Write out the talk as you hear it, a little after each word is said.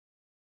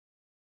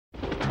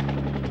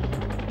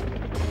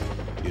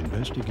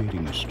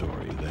investigating a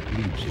story that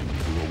leads him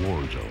to a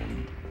war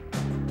zone.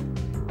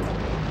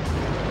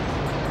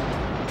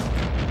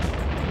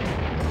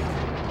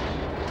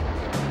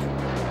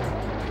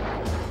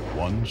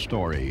 One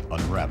story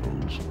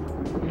unravels.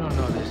 You don't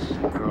know this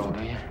girl,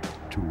 do you?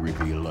 To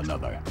reveal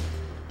another.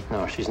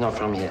 No, she's not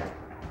from here.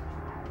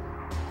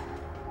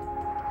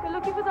 You're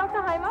looking for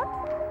Dr. Heimer?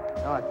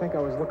 No, I think I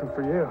was looking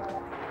for you.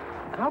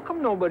 How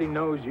come nobody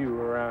knows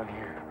you around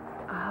here?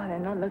 Ah, they're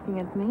not looking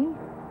at me.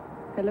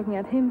 They're looking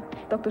at him,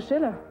 Dr.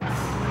 Schiller.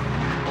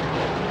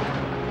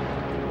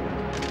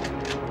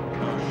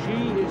 She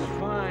is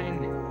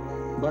fine,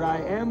 but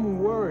I am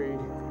worried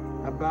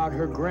about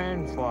her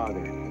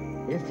grandfather.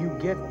 If you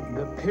get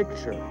the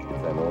picture.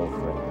 An old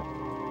friend.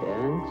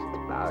 Ernest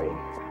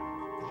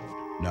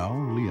Borgnine. Now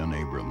Leon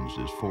Abrams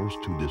is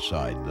forced to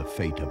decide the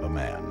fate of a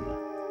man.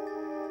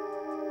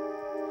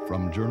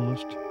 From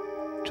journalist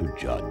to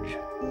judge.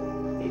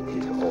 It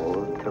is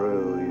all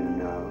true, you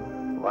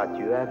know, what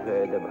you have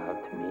heard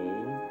about me.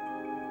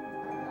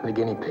 The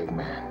guinea pig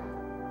man.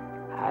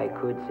 I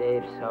could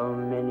save so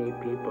many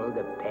people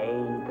the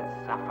pain, the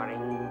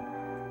suffering.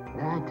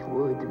 That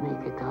would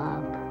make it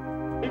up.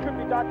 He could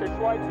be Dr.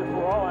 Schweitzer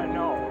for all I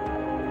know.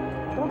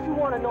 Don't you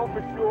want to know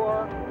for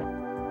sure?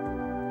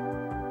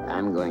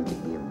 I'm going to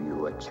give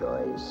you a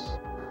choice,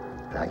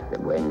 like the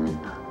one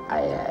I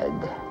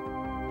had.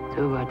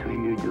 So what will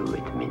you do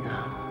with me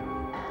now?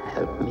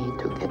 Help me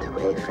to get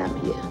away from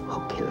here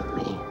or kill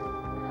me?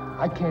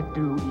 I can't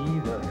do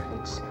either.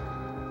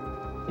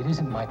 It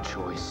isn't my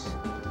choice.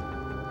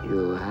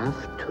 You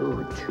have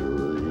to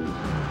choose.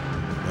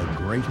 The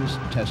greatest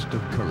test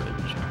of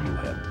courage you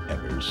have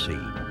ever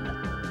seen.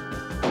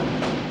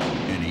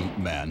 Any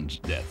Man's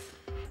Death.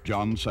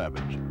 John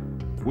Savage,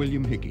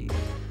 William Hickey,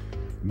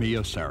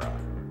 Mia Sara,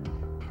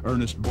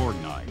 Ernest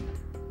Borgnine,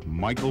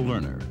 Michael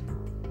Lerner.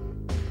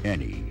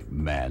 Any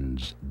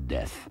Man's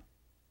Death.